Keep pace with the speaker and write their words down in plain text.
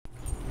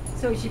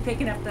So is she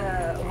picking up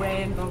the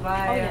way and go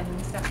by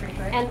and stuff pretty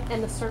quick?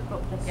 And the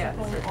circle,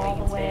 circling all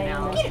the way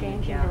and then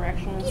changing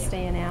direction and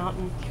staying out.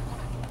 And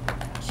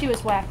she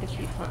was whacked a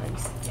few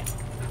times. Yeah,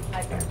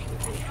 I bet she would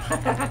be.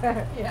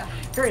 Yeah,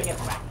 Curry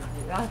gets whacked.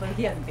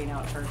 He hasn't been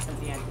out for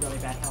since he had really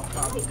bad health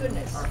problems. Oh,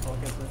 goodness. Our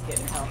focus was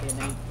getting healthy, and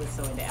then he was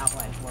so into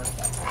avalanche work.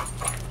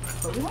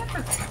 But we went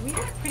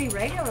pretty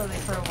regularly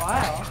for a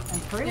while,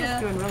 and Curry was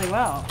doing really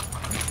well.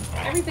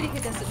 Everybody who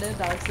does it knows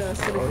dogs though,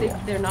 so they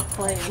think they're not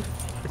playing.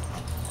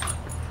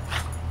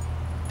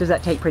 Does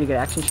that take pretty good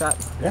action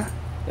shots? Yeah.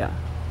 Yeah.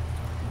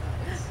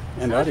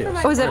 And audio.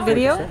 Oh, is that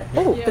video?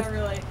 Oh. Yeah,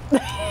 really.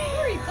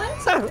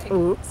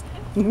 Oops.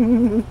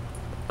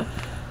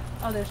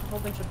 Oh, there's a whole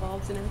bunch of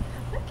bulbs in her.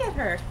 Look at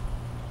her.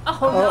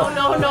 Oh,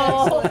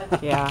 no.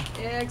 Yeah.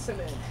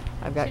 Excellent.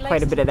 I've got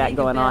quite a bit of that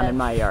going on in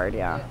my yard,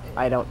 yeah.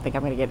 I don't think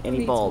I'm going to get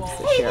any bulbs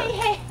this year.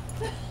 Hey.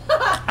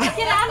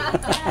 Get out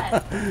of the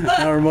bed.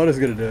 Now Ramona's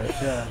going to do it.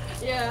 Yeah.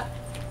 Yeah.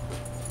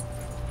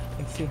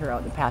 I see her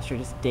out in the pasture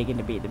just digging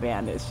to beat the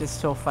band. It's just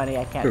so funny.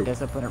 I can't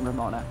discipline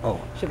Ramona. Oh.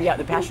 She'll be out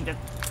in the pasture just